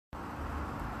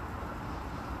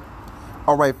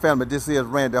All right, family, this is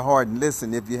Randy Harden.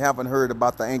 Listen, if you haven't heard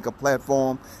about the Anchor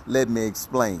platform, let me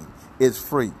explain. It's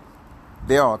free.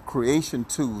 There are creation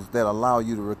tools that allow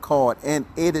you to record and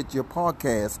edit your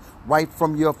podcast right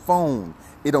from your phone.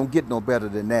 It don't get no better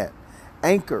than that.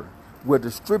 Anchor will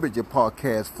distribute your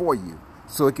podcast for you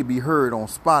so it can be heard on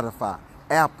Spotify,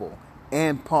 Apple,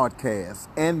 and podcasts,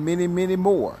 and many, many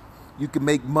more. You can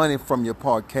make money from your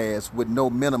podcast with no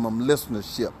minimum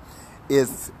listenership.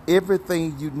 It's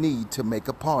everything you need to make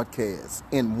a podcast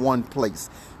in one place.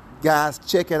 Guys,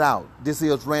 check it out. This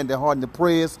is Randy Harden the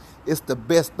Press. It's the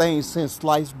best thing since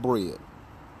sliced bread.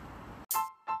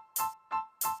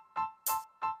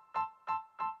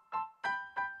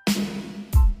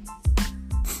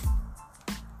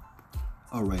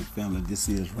 All right, family, this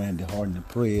is Randy Harden the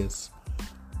Press,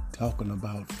 talking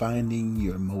about finding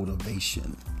your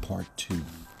motivation, part 2.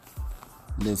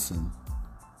 Listen,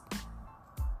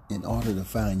 in order to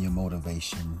find your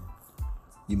motivation,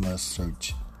 you must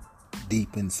search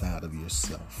deep inside of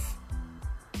yourself.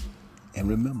 And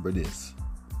remember this,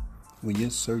 when you're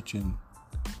searching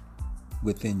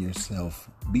within yourself,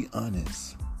 be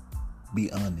honest,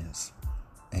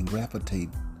 and gravitate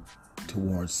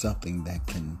towards something that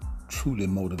can truly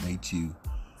motivate you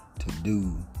to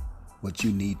do what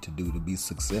you need to do to be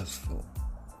successful.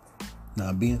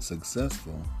 Now, being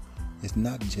successful is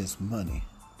not just money.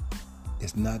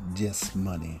 It's not just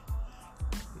money.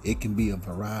 It can be a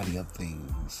variety of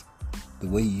things. The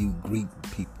way you greet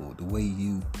people, the way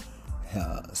you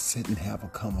sit and have a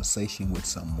conversation with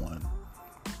someone,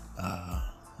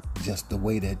 just the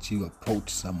way that you approach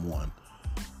someone.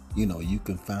 You know, you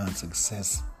can find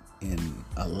success in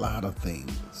a lot of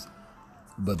things,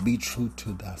 but be true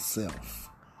to thyself.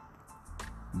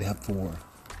 Therefore,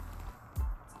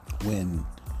 when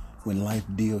life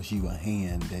deals you a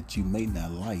hand that you may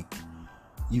not like,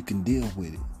 you can deal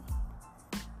with it.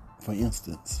 For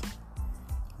instance,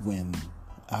 when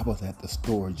I was at the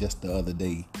store just the other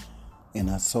day and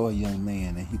I saw a young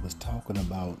man and he was talking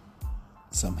about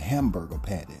some hamburger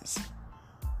patties.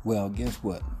 Well, guess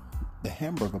what? The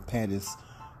hamburger patties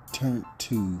turned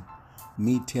to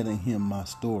me telling him my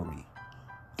story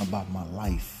about my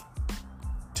life,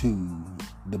 to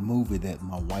the movie that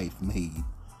my wife made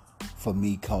for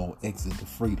me called Exit to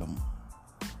Freedom.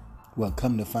 Well,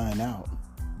 come to find out,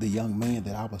 the young man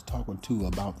that I was talking to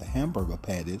about the hamburger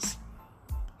patties,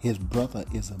 his brother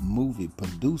is a movie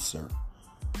producer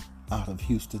out of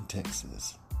Houston,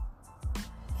 Texas.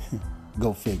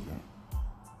 Go figure.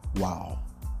 Wow.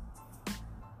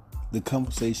 The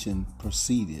conversation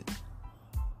proceeded.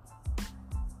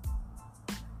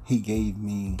 He gave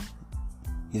me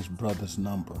his brother's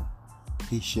number.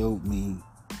 He showed me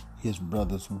his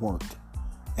brother's work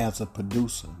as a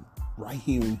producer right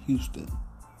here in Houston.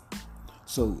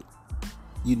 So,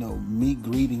 you know, me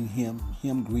greeting him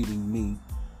greeting me,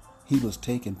 he was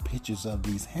taking pictures of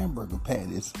these hamburger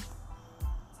patties,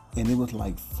 and it was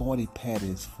like 40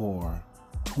 patties for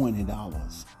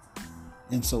 $20.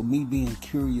 And so me being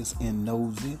curious and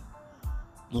nosy,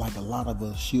 like a lot of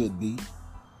us should be,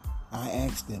 I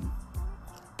asked him,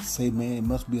 say, man, it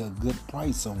must be a good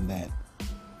price on that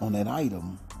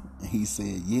item. And he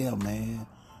said, yeah, man,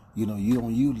 you know, you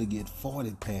don't usually get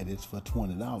 40 patties for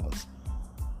 $20.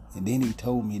 And then he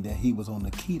told me that he was on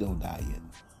the keto diet,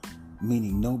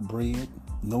 meaning no bread,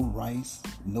 no rice,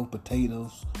 no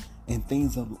potatoes, and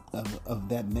things of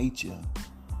that nature.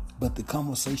 But the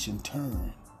conversation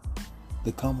turned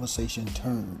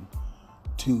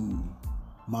to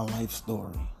my life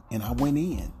story. And I went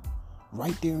in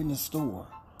right there in the store.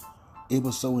 It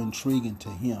was so intriguing to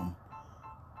him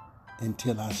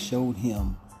until I showed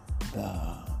him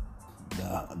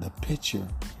the picture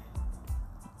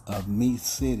of me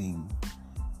sitting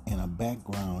in a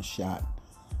background shot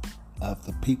of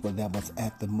the people that was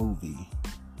at the movie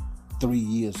 3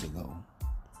 years ago.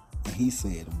 And he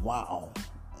said, wow.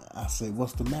 I said,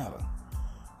 what's the matter?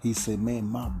 He said, man,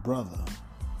 my brother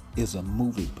is a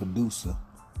movie producer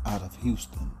out of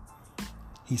Houston.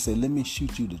 He said, let me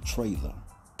shoot you the trailer.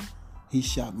 He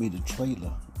shot me the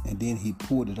trailer, and then he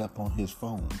pulled it up on his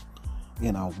phone,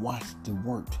 and I watched the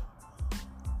work.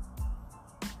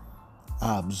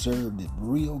 I observed it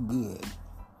real good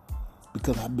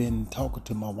because I've been talking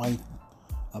to my wife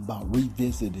about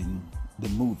revisiting the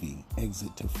movie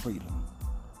Exit to Freedom.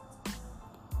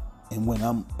 And when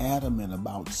I'm adamant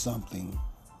about something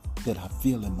that I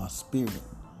feel in my spirit,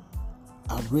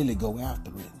 I really go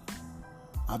after it.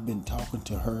 I've been talking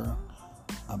to her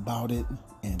about it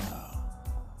and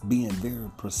being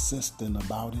very persistent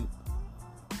about it.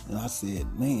 And I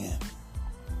said, man,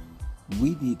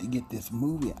 we need to get this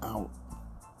movie out.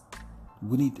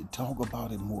 We need to talk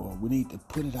about it more. We need to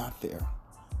put it out there.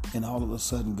 And all of a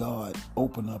sudden, God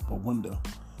opened up a window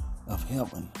of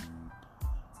heaven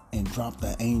and dropped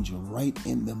the angel right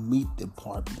in the meat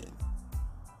department.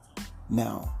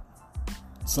 Now,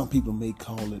 some people may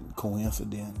call it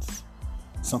coincidence.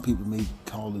 Some people may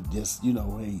call it just,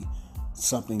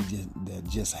 something that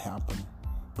just happened.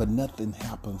 But nothing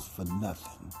happens for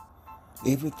nothing.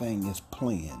 Everything is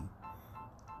planned.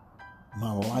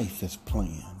 My life is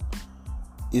planned.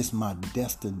 It's my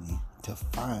destiny to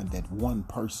find that one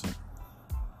person.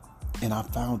 And I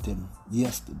found him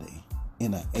yesterday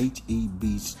in a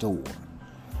HEB store.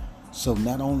 So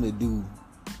not only do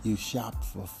you shop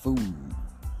for food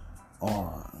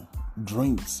or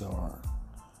drinks or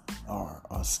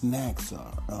snacks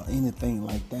or anything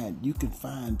like that, you can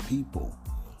find people,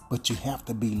 but you have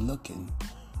to be looking.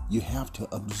 You have to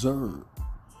observe.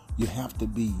 You have to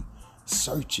be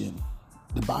searching.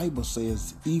 The Bible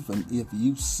says, even if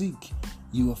you seek,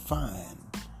 you will find.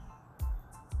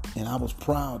 And I was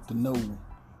proud to know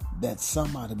that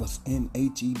somebody was in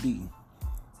HEB.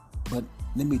 But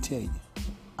let me tell you,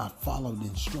 I followed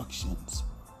instructions.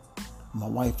 My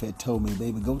wife had told me,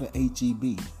 baby, go to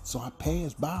HEB. So I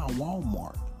passed by a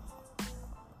Walmart.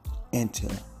 And to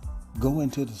go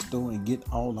into the store and get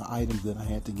all the items that I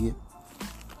had to get,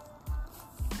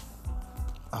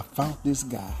 I found this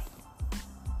guy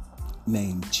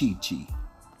named Chi Chi.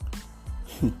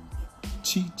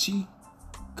 Chi Chi?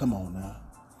 Come on now.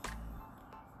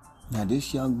 Now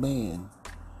this young man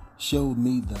showed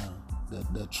me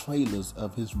the trailers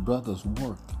of his brother's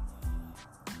work.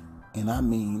 And I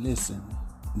mean, listen,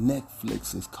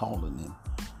 Netflix is calling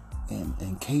him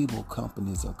and cable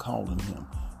companies are calling him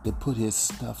to put his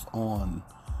stuff on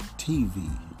TV.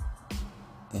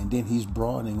 And then he's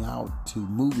broadening out to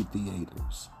movie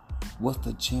theaters. What's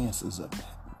the chances of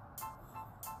that?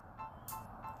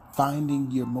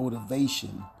 Finding your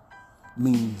motivation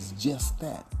means just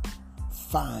that.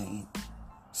 Find.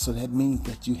 So that means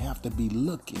that you have to be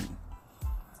looking.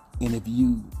 And if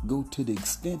you go to the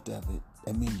extent of it,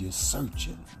 that means you're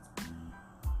searching.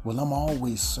 Well, I'm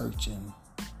always searching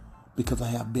because I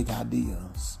have big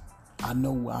ideas. I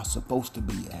know where I'm supposed to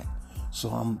be at. So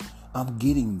I'm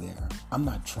getting there. I'm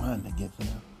not trying to get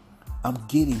there. I'm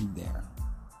getting there.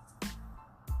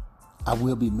 I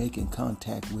will be making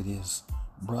contact with his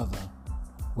brother,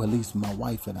 well, at least my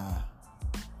wife and I.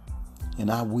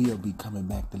 And I will be coming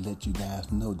back to let you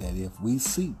guys know that if we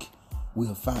seek,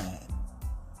 we'll find.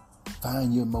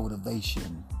 Find your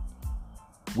motivation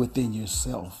within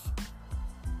yourself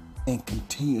and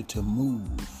continue to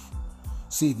move.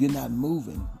 See, if you're not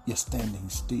moving, you're standing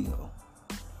still.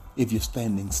 If you're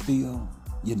standing still,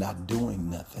 you're not doing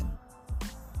nothing.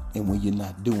 And when you're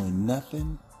not doing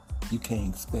nothing, you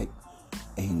can't expect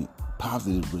a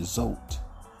positive result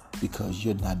because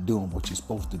you're not doing what you're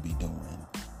supposed to be doing.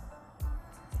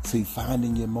 See,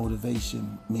 finding your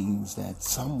motivation means that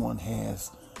someone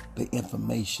has the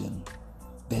information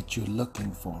that you're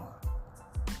looking for.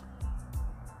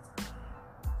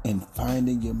 And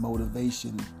finding your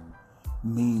motivation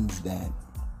means that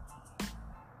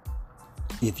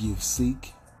if you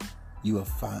seek, you will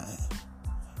find.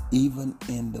 Even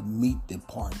in the meat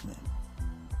department,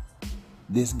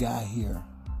 this guy here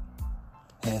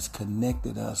has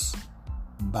connected us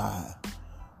by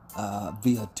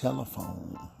via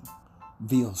telephone,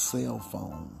 via cell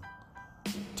phone,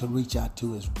 to reach out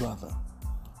to his brother.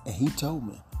 And he told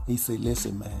me, he said,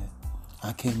 listen, man,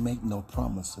 I can't make no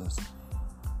promises.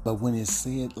 But when it's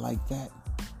said like that,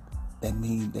 that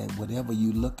means that whatever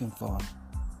you're looking for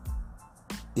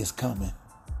is coming.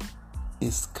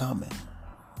 It's coming.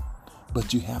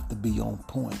 But you have to be on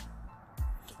point.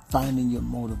 Finding your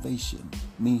motivation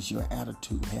means your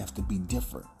attitude has to be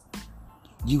different.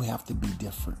 You have to be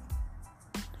different.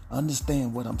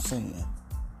 Understand what I'm saying.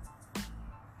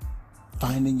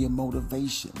 Finding your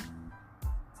motivation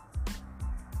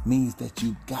means that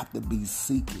you got to be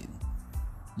seeking.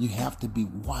 You have to be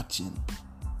watching.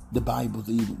 The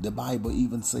Bible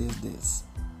even says this.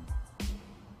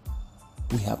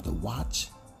 We have to watch,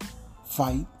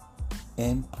 fight,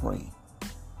 and pray.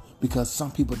 Because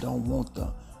some people don't want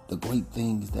the great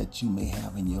things that you may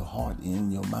have in your heart and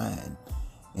in your mind,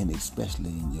 and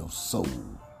especially in your soul.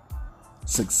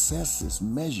 Success is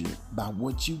measured by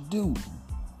what you do.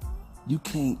 You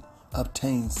can't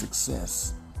obtain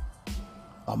success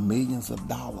or millions of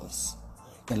dollars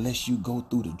unless you go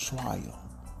through the trial.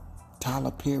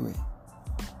 Tyler Perry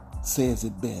says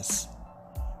it best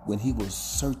when he was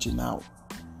searching out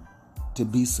to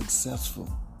be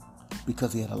successful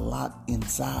because he had a lot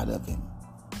inside of him.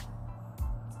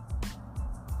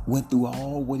 Went through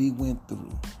all what he went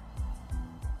through.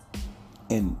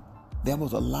 And there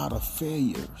was a lot of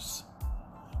failures.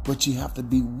 But you have to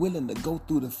be willing to go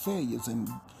through the failures and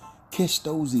catch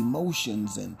those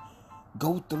emotions and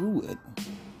go through it.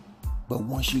 But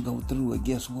once you go through it,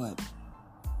 guess what?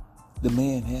 The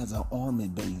man has an army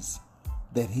base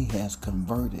that he has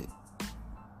converted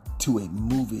to a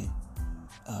movie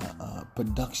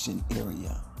production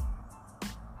area.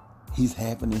 He's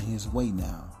having it his way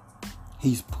now.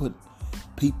 He's put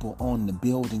people on the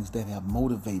buildings that have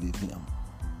motivated him.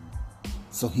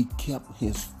 So he kept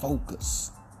his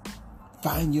focus.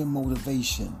 Find your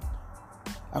motivation.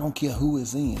 I don't care who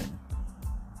is in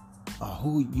or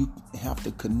who you have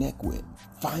to connect with.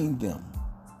 Find them.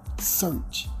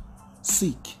 Search.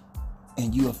 Seek.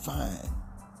 And you'll find.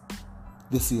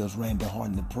 This is Randy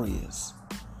Harden, the Prayers.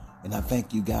 And I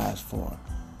thank you guys for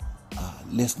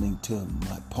listening to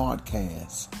my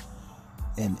podcast.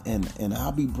 And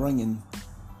I'll be bringing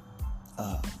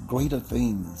greater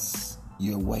things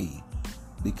your way,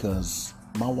 because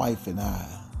my wife and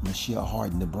I, Michelle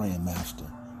Harden, the brand master,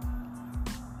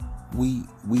 we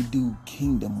do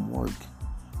kingdom work.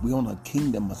 We're on a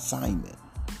kingdom assignment.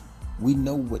 We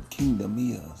know what kingdom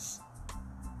is.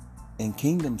 And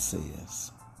kingdom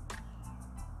says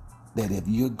that if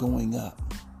you're going up,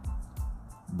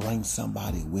 bring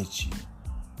somebody with you.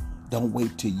 Don't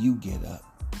wait till you get up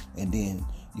and then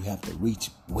you have to reach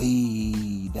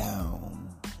way down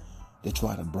to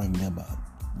try to bring them up.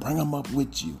 Bring them up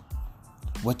with you.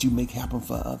 What you make happen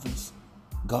for others,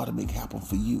 God will make happen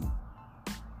for you.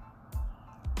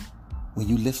 When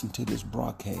you listen to this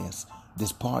broadcast,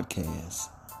 this podcast,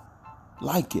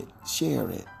 like it, share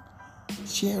it.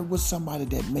 Share it with somebody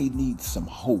that may need some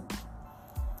hope.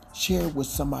 Share it with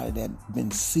somebody that's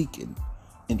been seeking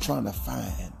and trying to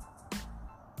find.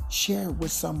 Share it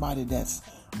with somebody that's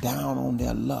down on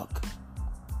their luck.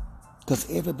 Because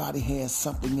everybody has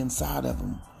something inside of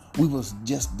them. We was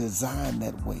just designed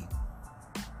that way.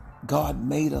 God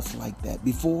made us like that.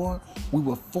 Before we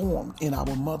were formed in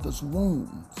our mother's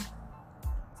wombs,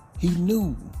 He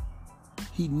knew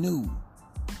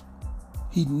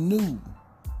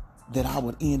that I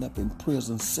would end up in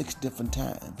prison 6 different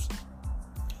times.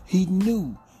 He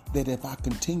knew that if I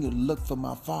continue to look for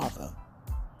my father,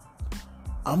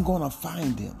 I'm going to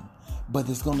find him. But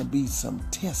there's going to be some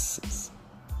tests.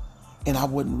 And I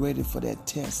wasn't ready for that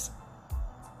test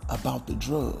about the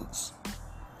drugs.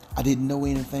 I didn't know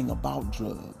anything about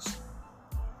drugs.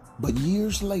 But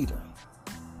years later,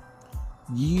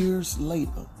 you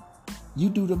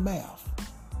do the math,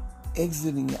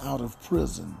 exiting out of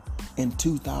prison in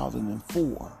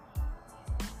 2004,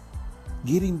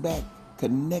 getting back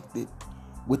connected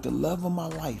with the love of my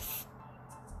life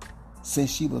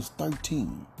since she was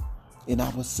 13 and I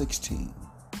was 16.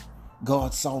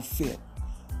 God saw fit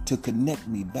to connect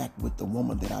me back with the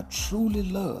woman that I truly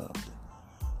loved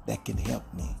that can help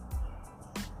me.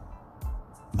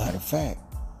 Matter of fact,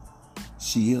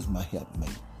 she is my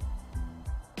helpmate.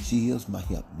 She is my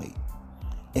helpmate.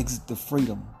 Exit to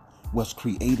Freedom was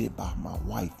created by my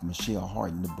wife, Michelle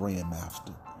Harden, the brand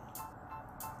master.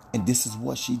 And this is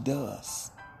what she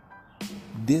does.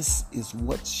 This is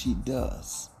what she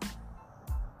does.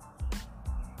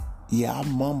 Yeah, I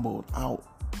mumbled out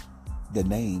the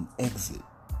name Exit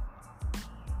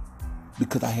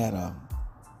because I had a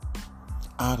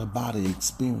out-of-body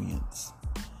experience.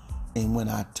 And when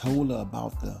I told her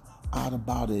about the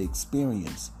out-of-body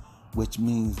experience, which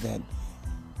means that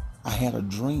I had a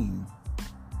dream,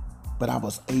 but I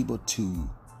was able to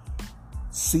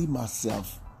see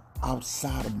myself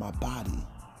outside of my body.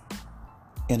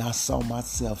 And I saw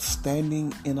myself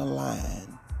standing in a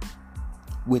line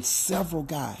with several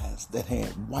guys that had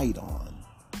white on.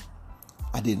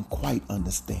 I didn't quite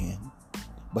understand,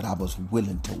 but I was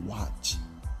willing to watch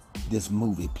this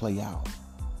movie play out.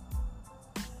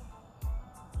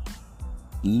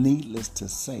 Needless to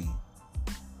say,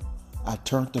 I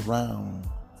turned around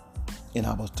and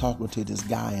I was talking to this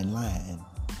guy in line.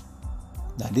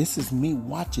 Now this is me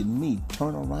watching me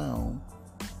turn around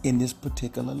in this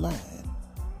particular line.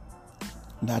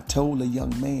 And I told a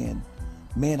young man,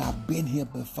 I've been here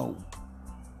before.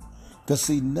 Because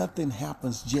see, nothing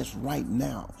happens just right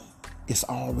now. It's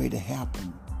already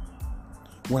happened.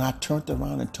 When I turned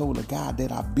around and told the guy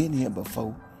that I've been here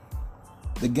before,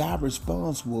 the guy's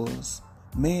response was,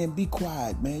 man, be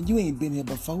quiet, man. You ain't been here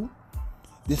before.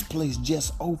 This place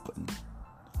just opened.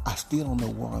 I still don't know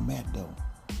where I'm at, though.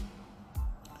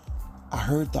 I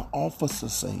heard the officer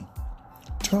say,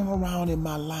 turn around in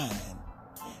my line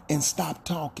and stop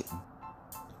talking.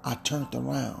 I turned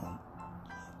around,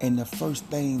 and the first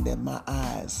thing that my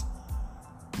eyes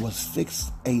was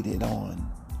fixated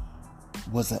on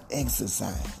was an exit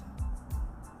sign.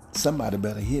 Somebody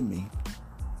better hear me.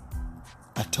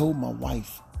 I told my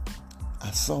wife,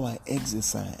 I saw an exit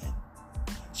sign.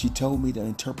 She told me the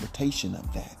interpretation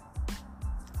of that,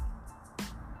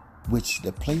 which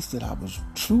the place that I was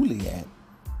truly at,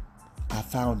 I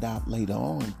found out later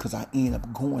on because I ended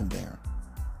up going there.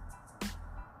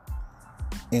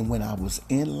 And when I was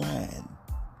in line,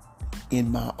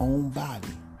 in my own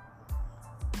body,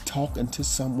 talking to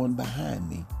someone behind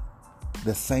me,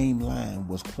 the same line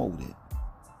was quoted.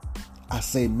 I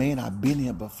said, man, I've been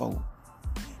here before.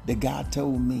 The guy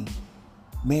told me,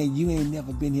 man, you ain't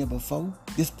never been here before.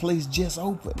 This place just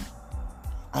opened.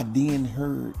 I then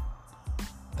heard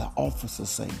the officer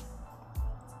say,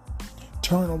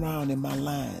 turn around in my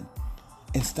line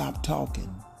and stop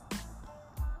talking.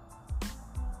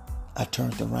 I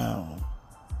turned around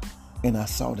and I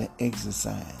saw the exit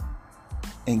sign.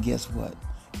 And guess what?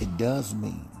 It does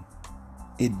mean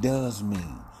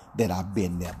that I've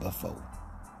been there before.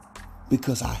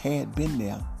 Because I had been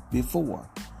there before,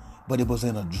 but it was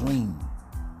in a dream.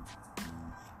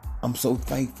 I'm so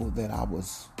thankful that I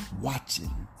was watching,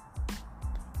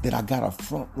 that I got a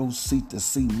front row seat to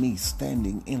see me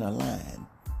standing in a line.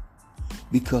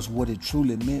 Because what it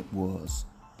truly meant was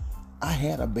I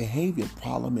had a behavior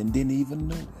problem and didn't even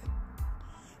know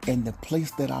it. And the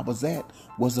place that I was at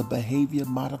was a behavior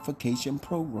modification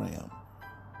program.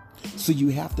 So you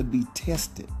have to be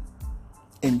tested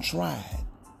and tried.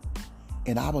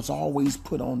 And I was always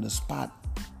put on the spot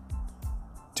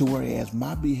to whereas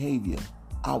my behavior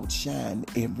outshined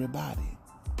everybody,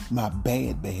 my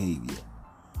bad behavior.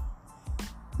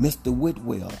 Mr.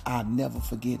 Whitwell, I'll never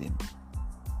forget him,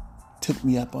 took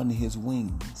me up under his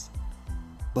wings,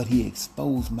 but he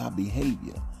exposed my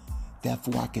behavior.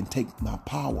 Therefore, I can take my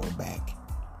power back.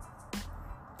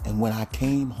 And when I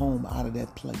came home out of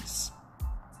that place,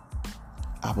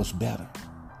 I was better.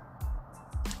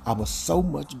 I was so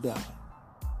much better.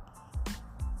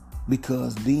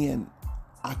 Because then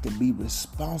I could be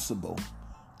responsible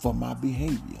for my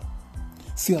behavior.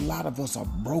 See, a lot of us are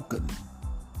broken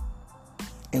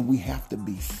and we have to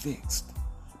be fixed,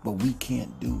 but we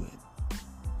can't do it.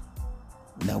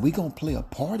 Now, we're going to play a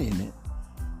part in it,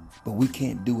 but we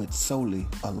can't do it solely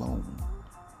alone.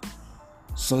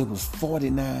 So it was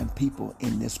 49 people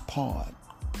in this pod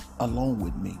along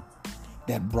with me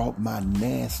that brought my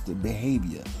nasty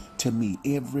behavior to me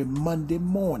every Monday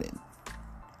morning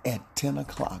at 10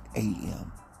 o'clock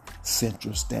a.m.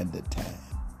 Central Standard Time.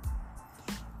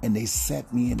 And they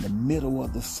sat me in the middle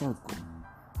of the circle.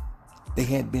 They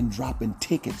had been dropping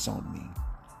tickets on me,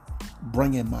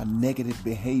 bringing my negative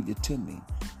behavior to me.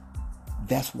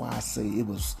 That's why I say it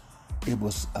was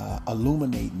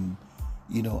illuminating,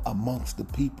 amongst the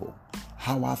people,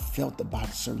 how I felt about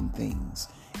certain things.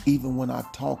 Even when I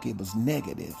talk, it was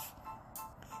negative.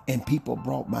 And people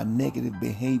brought my negative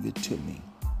behavior to me.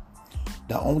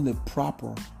 The only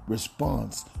proper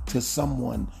response to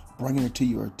someone bringing it to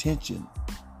your attention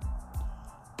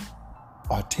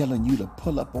or telling you to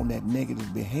pull up on that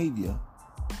negative behavior,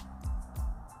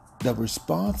 the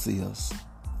response is,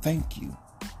 thank you.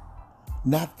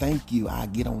 Not thank you, I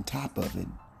get on top of it,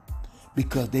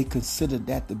 because they consider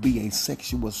that to be a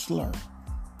sexual slur.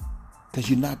 Because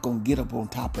you're not going to get up on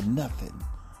top of nothing.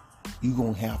 You're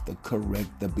going to have to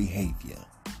correct the behavior.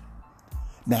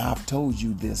 Now, I've told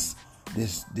you this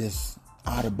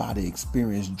out-of-body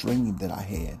experience dream that I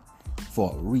had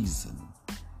for a reason.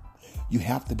 You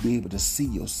have to be able to see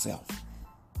yourself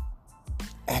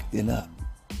acting up.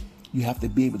 You have to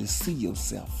be able to see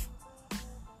yourself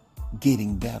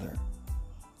getting better.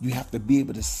 You have to be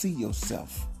able to see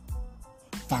yourself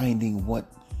finding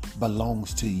what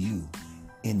belongs to you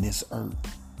in this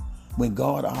earth. When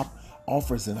God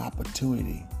offers an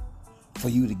opportunity for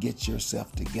you to get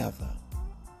yourself together,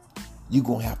 you're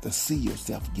going to have to see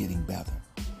yourself getting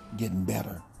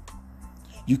better.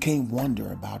 You can't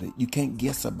wonder about it. You can't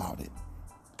guess about it.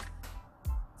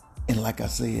 And like I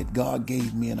said, God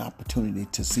gave me an opportunity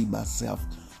to see myself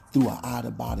through an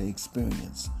out-of-body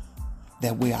experience.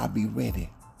 That way I'll be ready.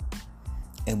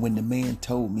 And when the man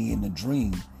told me in the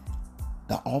dream,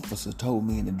 the officer told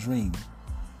me in the dream,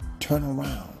 turn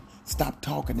around, stop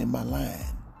talking in my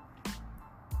line.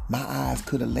 My eyes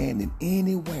could have landed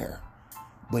anywhere,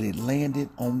 but it landed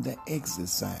on the exit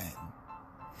sign.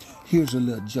 Here's a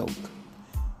little joke.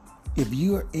 If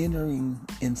you're entering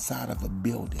inside of a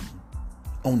building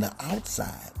on the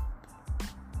outside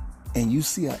and you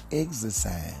see an exit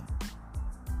sign,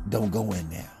 don't go in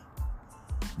there.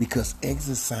 Because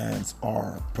exit signs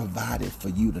are provided for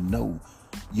you to know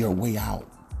your way out.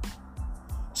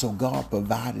 So God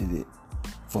provided it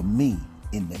for me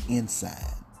in the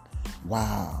inside.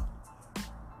 Wow.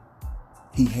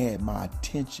 He had my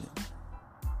attention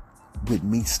with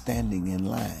me standing in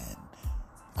line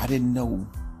I didn't know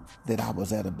that I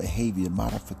was at a behavior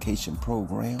modification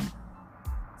program.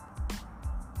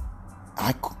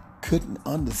 I couldn't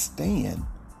understand,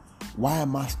 why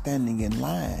am I standing in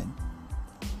line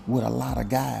with a lot of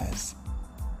guys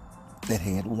that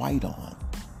had white on?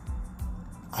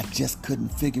 I just couldn't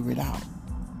figure it out.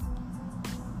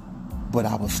 But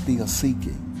I was still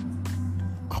seeking.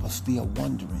 I was still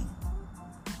wondering.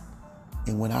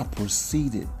 And when I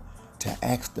proceeded to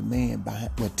ask the man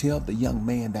tell the young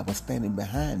man that was standing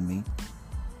behind me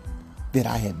that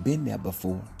I had been there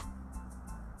before,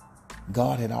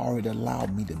 God had already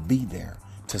allowed me to be there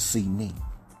to see me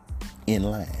in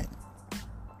line.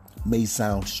 May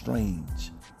sound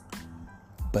strange,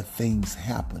 but things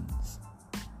happen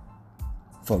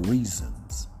for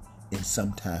reasons, and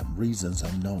sometimes reasons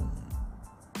unknown.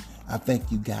 I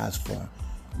thank you guys for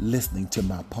listening to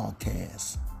my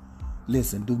podcast.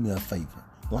 Listen, do me a favor,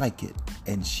 like it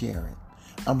and share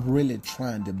it. I'm really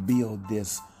trying to build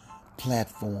this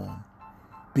platform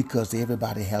because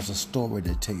everybody has a story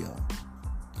to tell.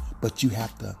 But you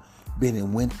have to been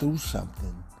and went through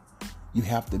something. You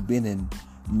have to been and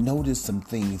noticed some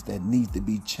things that need to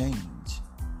be changed.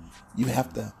 You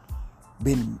have to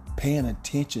been paying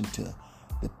attention to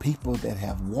the people that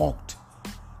have walked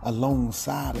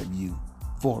alongside of you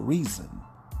for a reason.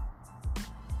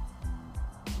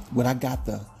 When I got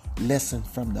the lesson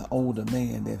from the older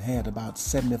man that had about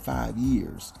 75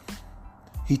 years,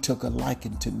 he took a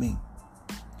liking to me.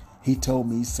 He told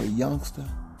me, he said, youngster,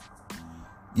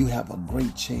 you have a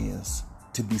great chance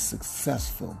to be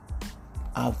successful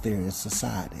out there in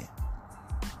society.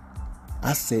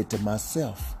 I said to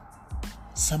myself,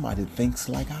 somebody thinks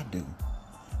like I do.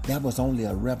 That was only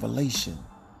a revelation.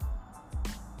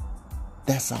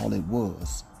 That's all it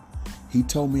was. He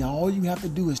told me all you have to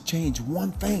do is change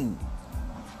one thing.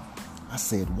 I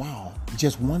said, wow,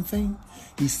 just one thing?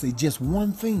 He said, just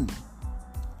one thing.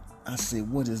 I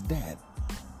said, what is that?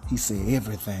 He said,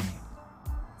 everything.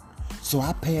 So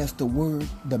I passed the word,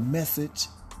 the message,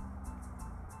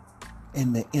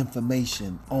 and the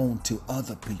information on to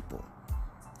other people.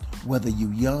 Whether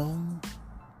you young,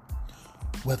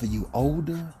 whether you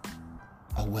older,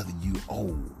 or whether you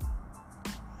old.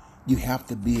 You have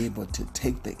to be able to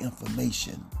take the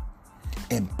information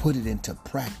and put it into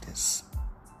practice.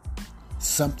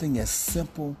 Something as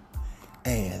simple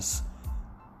as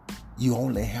you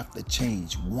only have to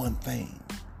change one thing.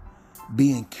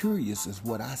 Being curious is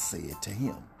what I said to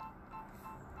him.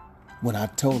 When I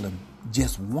told him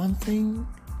just one thing,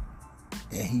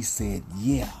 and he said,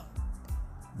 yeah.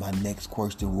 My next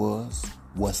question was,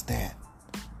 what's that?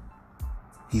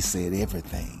 He said,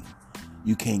 everything.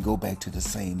 You can't go back to the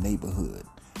same neighborhood,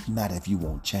 not if you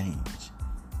won't change.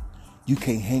 You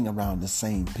can't hang around the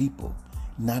same people,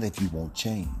 not if you won't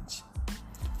change.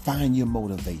 Find your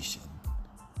motivation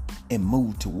and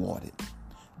move toward it.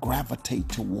 Gravitate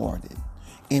toward it.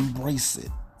 Embrace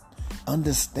it.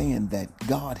 Understand that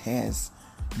God has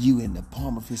you in the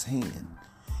palm of his hand.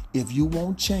 If you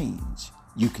want change,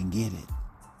 you can get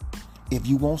it. If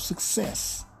you want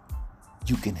success,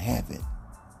 you can have it.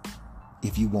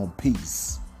 If you want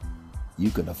peace, you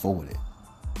can afford it.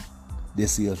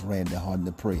 This is Randy Harden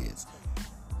the Prez.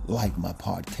 Like my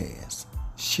podcast.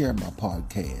 Share my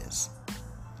podcast.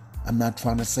 I'm not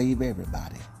trying to save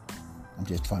everybody. I'm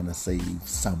just trying to save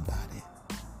somebody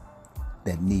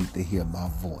that need to hear my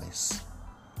voice.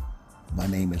 My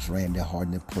name is Randy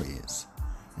Harden the Prez,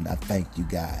 and I thank you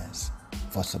guys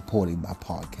for supporting my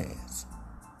podcast.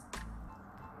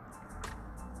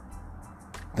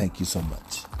 Thank you so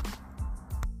much.